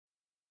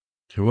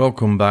Okay,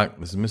 welcome back.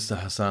 This is Mr.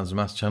 Hassan's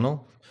Maths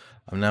channel.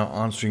 I'm now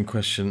answering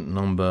question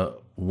number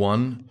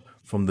 1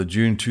 from the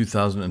June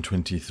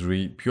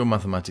 2023 Pure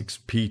Mathematics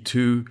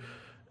P2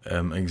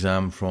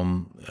 exam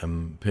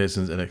from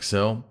Pearson's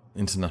Edexcel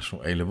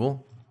International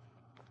A-Level.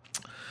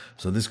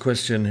 So this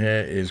question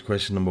here is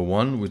question number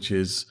 1, which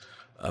is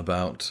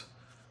about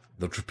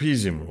the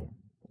trapezium rule.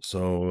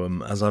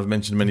 So as I've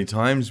mentioned many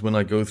times, when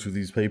I go through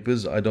these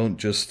papers, I don't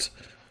just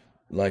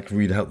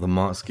read out the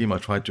mark scheme. I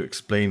try to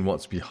explain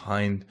what's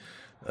behind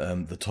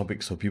the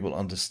topic so people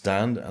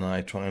understand, and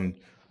I try and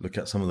look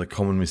at some of the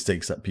common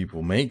mistakes that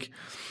people make.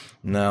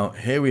 Now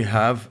here we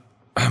have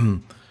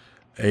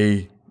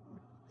a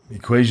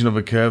equation of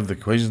a curve. The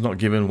equation is not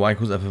given, y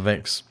equals f of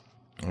x.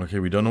 Okay,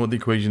 we don't know what the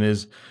equation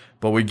is,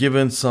 but we're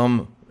given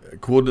some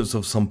coordinates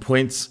of some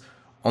points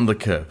on the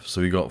curve.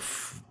 So we got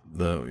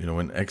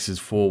when x is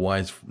 4, y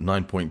is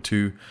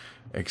 9.2,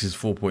 x is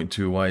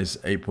 4.2, y is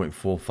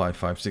 8.4, 5,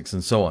 5, 6,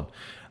 and so on.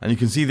 And you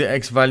can see the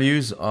x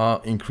values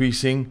are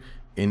increasing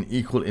in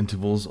equal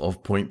intervals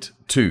of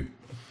 0.2.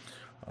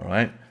 All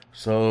right.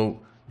 So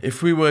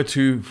if we were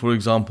to, for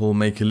example,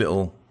 make a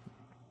little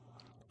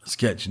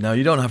sketch. Now,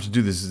 you don't have to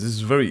do this. This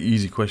is a very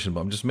easy question, but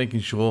I'm just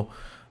making sure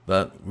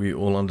that we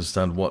all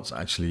understand what's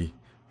actually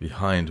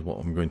behind what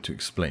I'm going to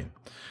explain.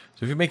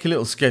 So if you make a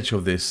little sketch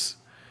of this,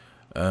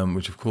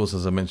 which of course,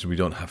 as I mentioned, we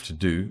don't have to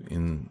do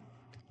in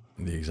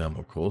the exam,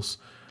 of course,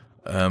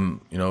 you're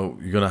going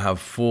to have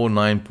 4,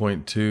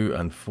 9.2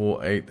 and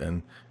 4, 8,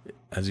 and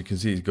as you can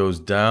see, it goes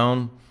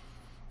down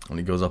and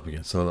it goes up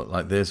again. So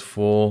like there's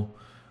 4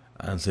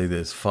 and say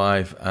there's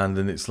 5, and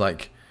then it's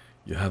like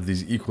you have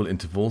these equal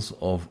intervals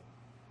of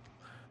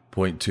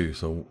 0.2.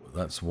 So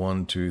that's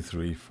 1, 2,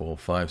 3, 4,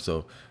 5.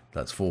 So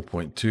that's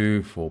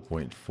 4.2,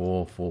 4.4,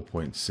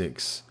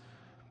 4.6,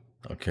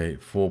 okay,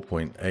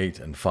 4.8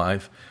 and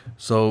 5.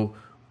 So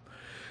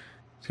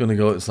it's going to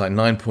go, it's like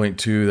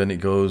 9.2, then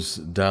it goes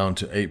down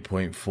to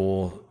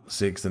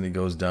 8.46, then it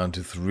goes down to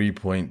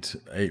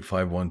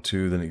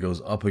 3.8512, then it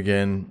goes up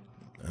again,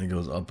 and it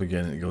goes up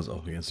again, and it goes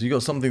up again. So you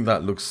got something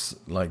that looks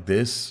like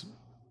this.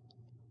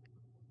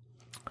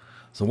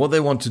 So what they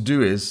want to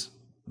do is,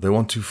 they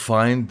want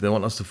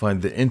us to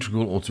find the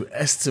integral, or to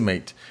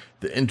estimate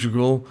the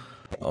integral,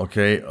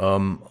 okay,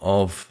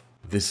 of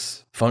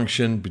this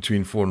function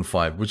between 4 and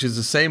 5, which is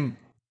the same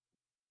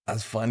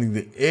as finding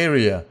the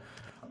area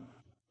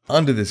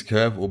under this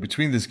curve, or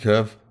between this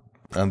curve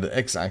and the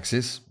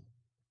x-axis,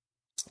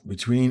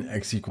 between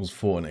x equals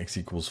 4 and x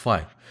equals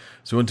 5.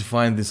 So we want to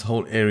find this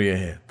whole area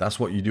here. That's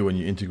what you do when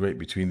you integrate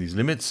between these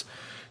limits.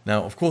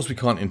 Now, of course, we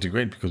can't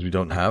integrate because we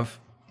don't have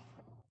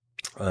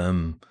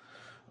the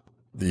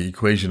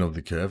equation of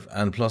the curve,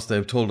 and plus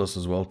they've told us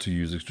as well to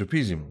use the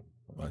trapezium rule.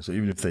 Right? So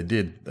even if they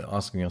did, they're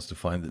asking us to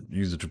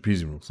use the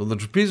trapezium rule. So the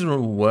trapezium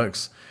rule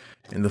works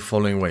in the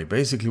following way.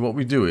 Basically, what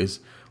we do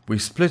is we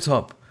split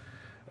up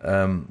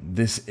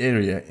this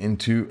area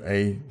into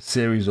a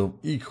series of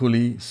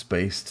equally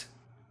spaced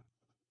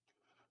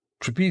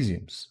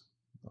trapeziums.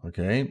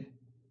 Okay,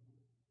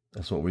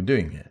 that's what we're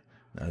doing here.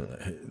 Now,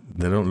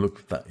 they don't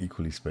look that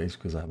equally spaced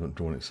because I haven't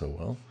drawn it so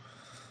well.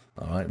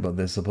 All right, but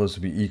they're supposed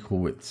to be equal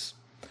widths.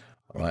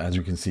 All right, as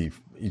you can see,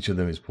 each of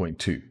them is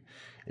 0.2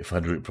 if I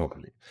drew it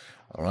properly.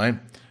 All right,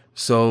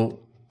 so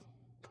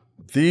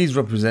these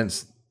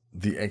represents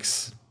the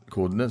x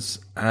coordinates,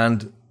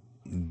 and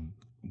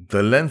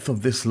the length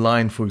of this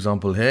line, for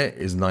example, here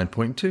is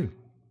 9.2.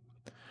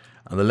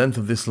 And the length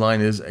of this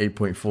line is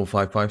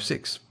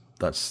 8.4556.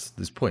 That's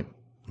this point,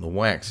 the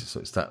y-axis, so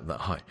it's that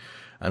high.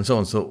 And so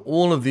on. So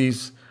all of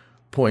these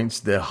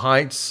points, their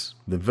heights,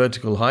 the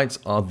vertical heights,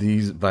 are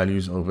these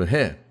values over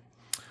here.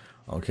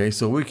 Okay,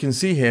 so we can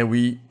see here,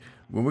 what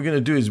we're going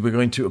to do is we're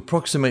going to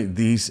approximate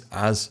these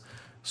as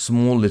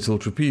small little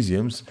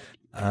trapeziums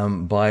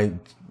by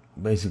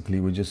basically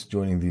we're just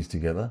joining these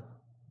together,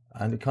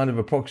 and it kind of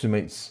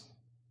approximates.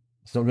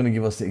 It's not going to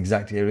give us the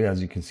exact area.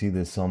 As you can see,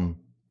 there's some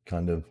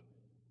kind of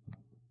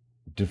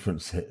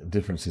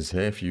differences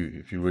here if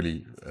you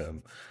really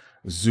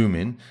zoom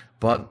in,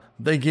 but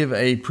they give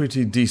a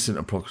pretty decent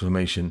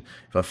approximation.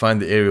 If I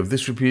find the area of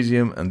this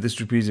trapezium and this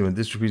trapezium and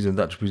this trapezium,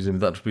 that trapezium,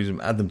 that trapezium,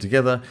 add them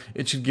together,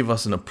 it should give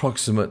us an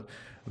approximate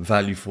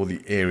value for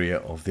the area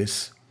of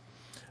this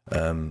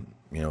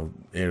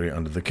area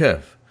under the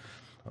curve.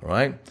 All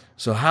right,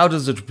 so how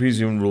does the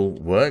trapezium rule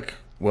work?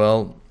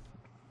 Well,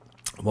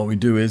 what we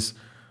do is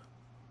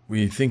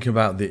we think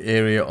about the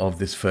area of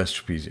this first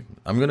trapezium.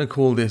 I'm going to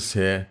call this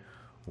here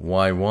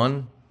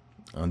y1,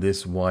 and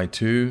this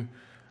y2,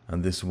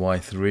 and this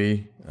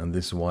y3, and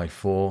this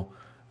y4,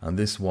 and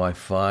this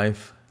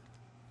y5,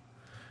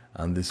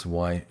 and this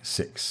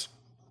y6.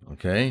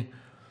 Okay?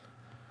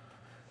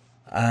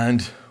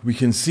 And we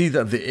can see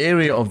that the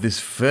area of this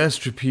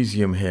first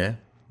trapezium here,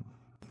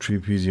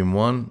 trapezium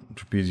 1,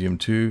 trapezium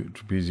 2,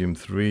 trapezium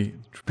 3,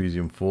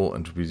 trapezium 4,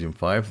 and trapezium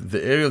 5,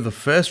 the area of the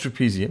first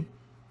trapezium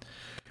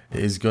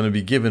is going to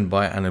be given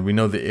by, and we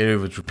know the area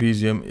of a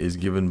trapezium is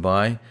given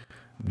by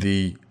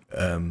the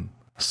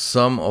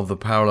sum of the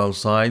parallel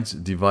sides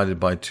divided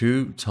by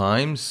 2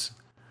 times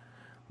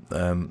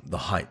the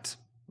height.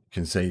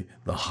 can say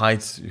the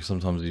height,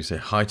 sometimes you say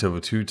height over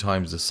 2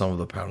 times the sum of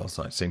the parallel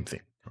sides, same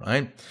thing,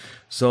 right?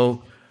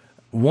 So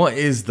what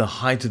is the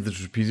height of the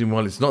trapezium?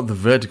 Well, it's not the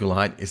vertical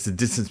height, it's the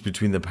distance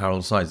between the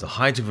parallel sides. The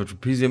height of a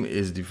trapezium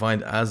is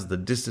defined as the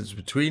distance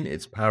between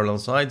its parallel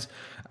sides,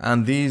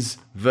 and these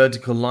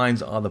vertical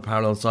lines are the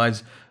parallel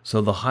sides,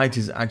 so the height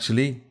is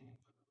actually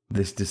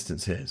this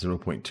distance here,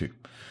 0.2.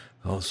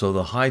 So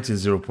the height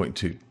is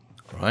 0.2,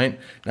 right?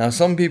 Now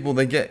some people,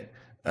 they get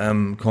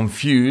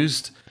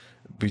confused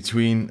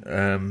between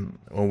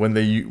or when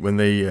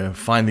they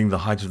finding the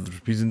height of the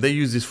trapezium, they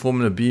use this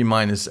formula B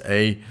minus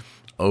A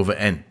over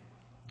N.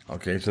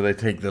 Okay, so they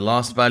take the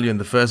last value and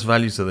the first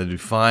value, so they do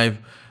 5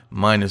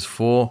 minus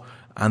 4,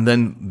 and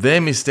then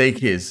their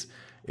mistake is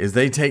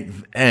they take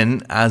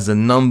N as a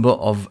number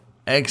of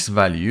X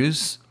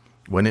values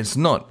when it's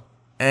not.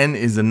 N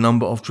is the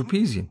number of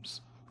trapeziums,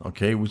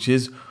 okay, which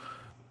is,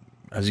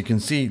 as you can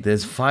see,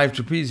 there's 5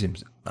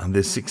 trapeziums and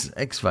there's 6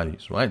 X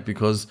values, right?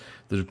 Because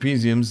the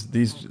trapeziums,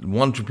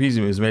 one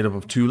trapezium is made up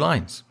of 2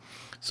 lines.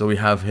 So we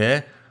have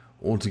here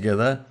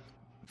altogether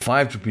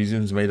 5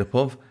 trapeziums made up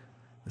of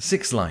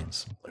 6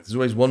 lines. There's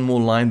always one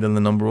more line than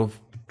the number of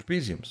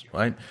trapeziums,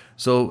 right?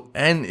 So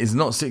N is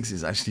not 6,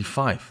 it's actually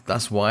 5.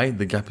 That's why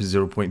the gap is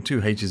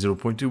 0.2, H is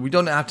 0.2. We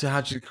don't have to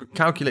actually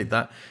calculate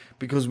that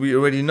because we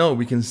already know,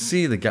 we can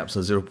see the gaps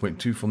are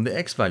 0.2 from the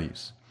X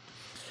values.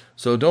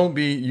 So don't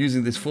be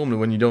using this formula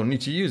when you don't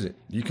need to use it.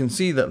 You can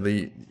see that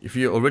if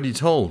you're already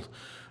told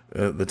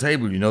the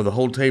table, you know the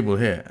whole table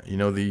here, you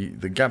know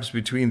the gaps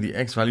between the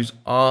X values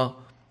are,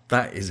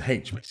 that is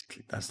H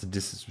basically. That's the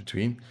distance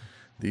between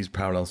these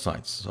parallel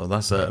sides. So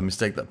that's a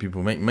mistake that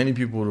people make. Many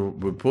people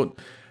would put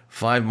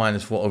 5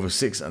 minus 4 over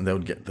 6 and they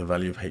would get the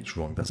value of H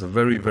wrong. That's a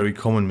very, very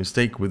common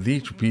mistake with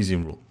the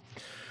trapezium rule.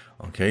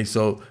 Okay,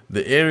 so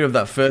the area of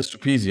that first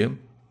trapezium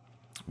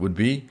would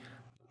be,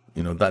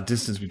 you know, that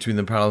distance between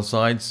the parallel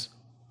sides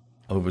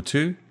over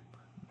 2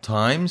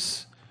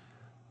 times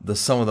the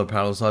sum of the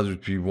parallel sides,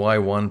 would be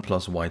y1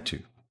 plus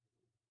y2.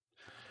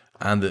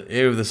 And the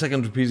area of the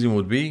second trapezium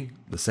would be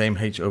the same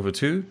H over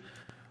 2,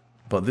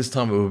 but this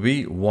time it will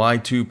be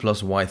y2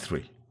 plus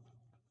y3.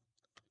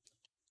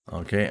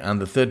 Okay, and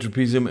the third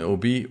trapezium, it will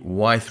be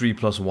y3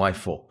 plus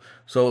y4.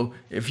 So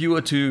if you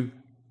were to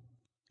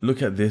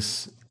look at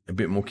this a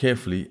bit more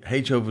carefully,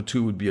 H over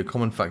 2 would be a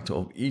common factor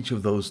of each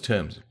of those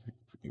terms.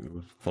 You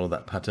would follow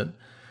that pattern.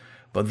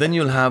 But then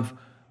you'll have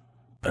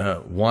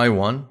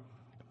y1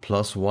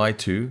 plus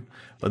y2,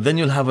 but then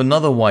you'll have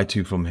another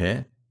y2 from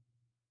here.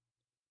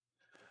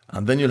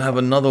 And then you'll have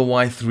another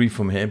y3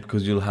 from here,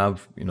 because you'll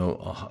have, you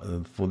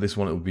know, for this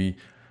one it will be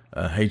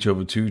H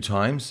over 2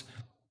 times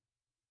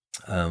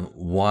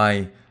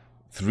y3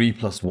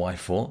 plus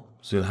y4.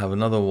 So you'll have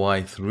another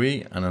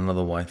y3 and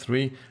another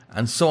y3,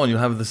 and so on. You'll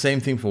have the same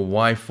thing for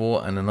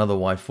y4 and another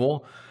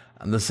y4,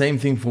 and the same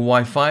thing for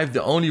y5.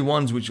 The only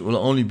ones which will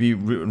only be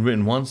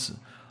written once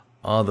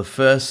are the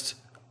first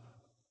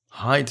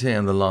height here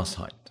and the last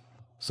height.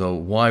 So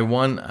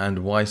y1 and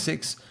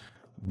y6,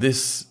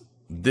 this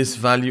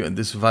value and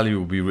this value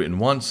will be written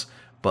once,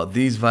 but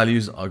these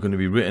values are going to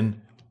be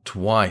written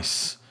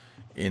twice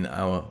in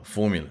our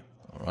formula.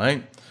 All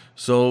right.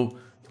 So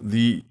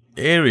the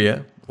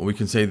area, or we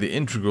can say the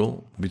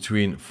integral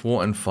between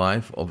 4 and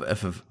 5 of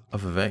f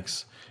of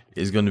x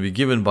is going to be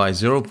given by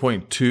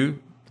 0.2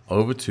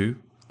 over 2,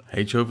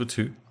 h over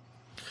 2,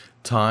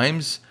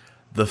 times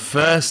the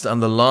first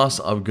and the last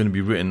are going to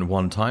be written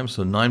one time,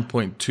 so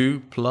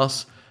 9.2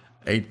 plus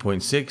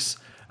 8.6,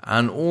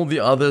 and all the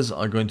others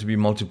are going to be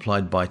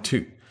multiplied by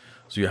 2.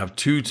 So you have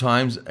 2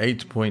 times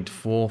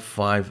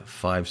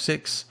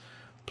 8.4556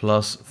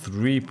 plus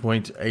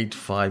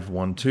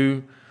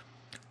 3.8512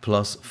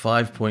 plus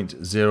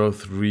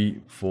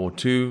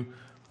 5.0342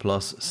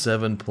 plus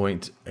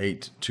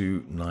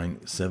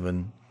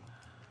 7.8297,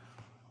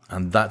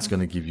 and that's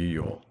going to give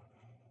you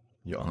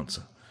your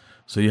answer.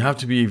 So you have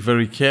to be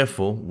very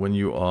careful when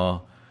you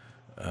are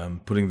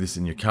putting this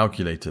in your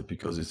calculator,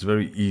 because it's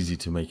very easy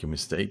to make a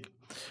mistake.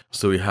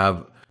 So we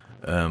have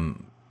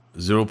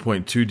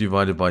 0.2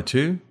 divided by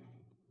 2,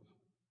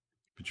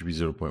 which would be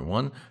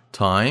 0.1,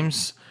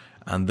 times,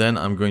 and then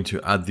I'm going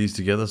to add these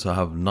together. So I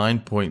have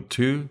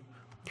 9.2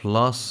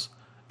 plus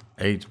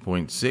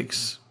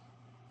 8.6,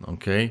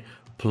 okay,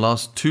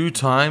 plus 2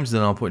 times,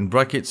 then I'll put in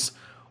brackets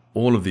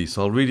all of these.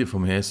 So I'll read it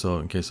from here, so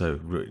in case I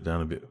wrote it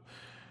down a bit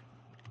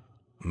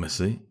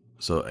messy.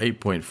 So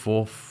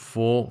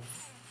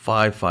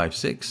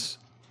 8.44556,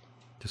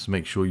 just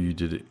make sure you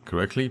did it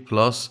correctly,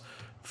 plus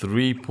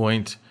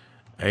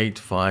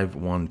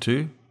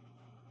 3.8512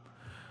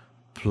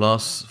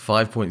 plus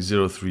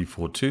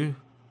 5.0342,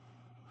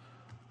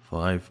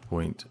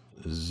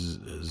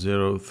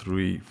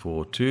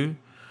 5.0342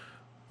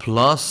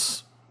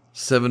 plus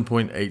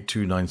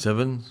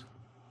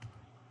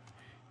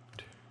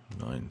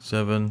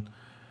 7.8297,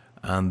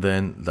 and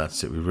then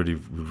that's it. We've already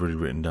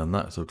written down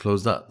that. So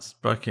close that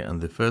bracket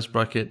and the first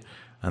bracket,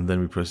 and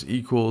then we press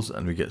equals,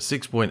 and we get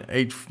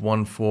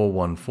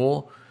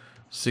 6.81414,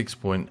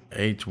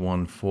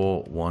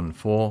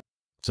 6.81414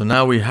 So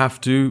now we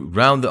have to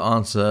round the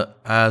answer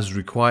as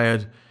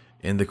required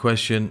in the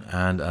question,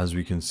 and as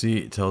we can see,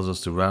 it tells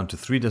us to round to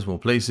 3 decimal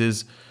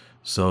places.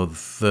 So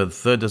the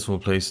third decimal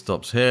place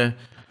stops here.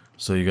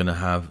 So you're going to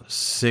have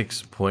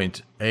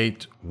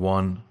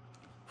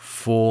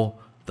 6.814.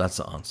 That's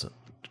the answer.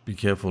 Be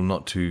careful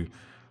not to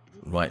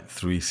write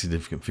 3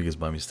 significant figures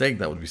by mistake.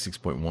 That would be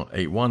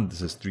 6.181.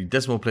 This is 3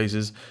 decimal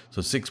places,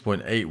 so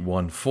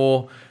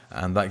 6.814,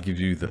 and that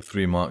gives you the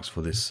 3 marks for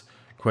this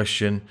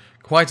question.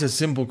 Quite a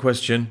simple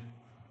question,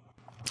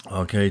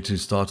 okay, to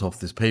start off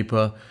this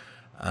paper.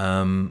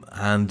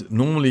 And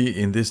normally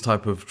in this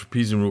type of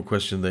trapezium rule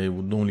question, they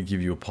would normally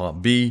give you a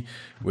part B,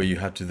 where you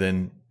have to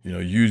then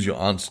use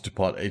your answer to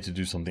part A to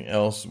do something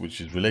else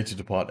which is related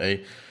to part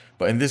A.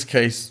 But in this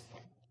case,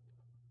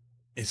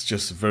 it's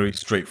just a very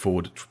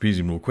straightforward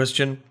trapezium rule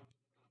question.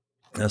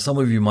 Now, some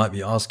of you might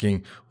be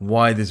asking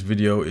why this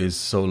video is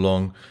so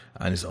long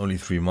and it's only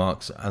 3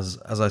 marks. As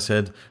I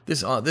said,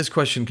 this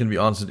question can be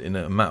answered in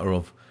a matter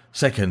of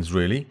seconds,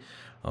 really.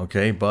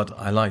 Okay, but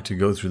I like to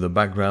go through the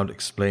background,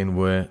 explain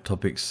where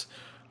topics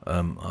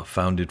are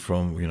founded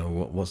from.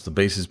 What's the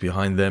basis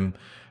behind them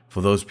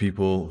for those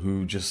people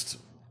who just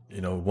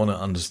want to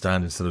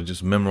understand instead of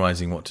just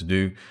memorizing what to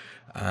do,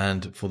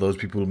 and for those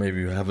people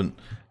maybe who haven't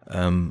they're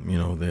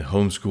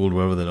homeschooled,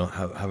 wherever they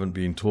haven't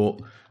been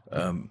taught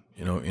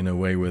in a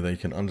way where they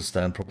can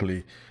understand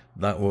properly.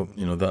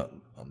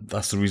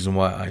 That's the reason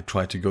why I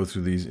try to go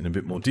through these in a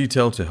bit more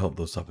detail to help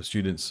those type of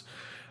students.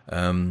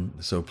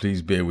 So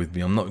please bear with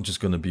me. I'm not just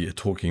going to be a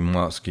talking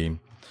mark scheme.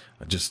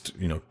 I just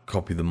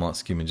copy the mark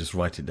scheme and just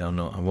write it down.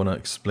 No, I want to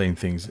explain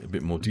things in a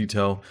bit more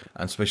detail,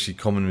 and especially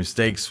common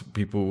mistakes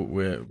people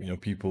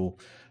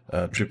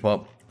trip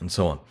up and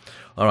so on.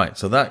 All right,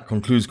 so that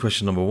concludes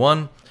question number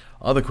 1.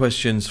 Other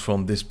questions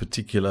from this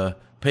particular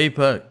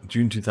paper,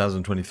 June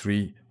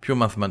 2023, Pure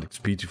Mathematics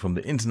P2 from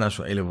the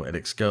International A-Level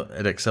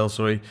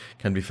Edexcel,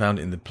 can be found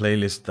in the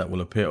playlist that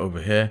will appear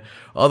over here.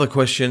 Other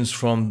questions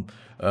from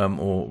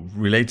or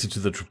related to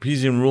the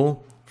trapezium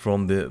rule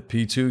from the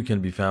P2 can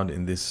be found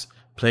in this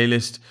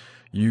playlist.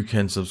 You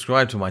can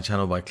subscribe to my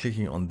channel by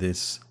clicking on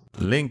this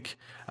link,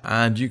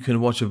 and you can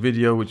watch a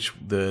video which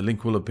the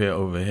link will appear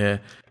over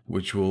here,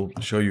 which will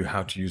show you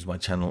how to use my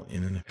channel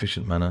in an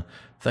efficient manner.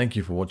 Thank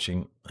you for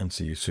watching, and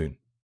see you soon.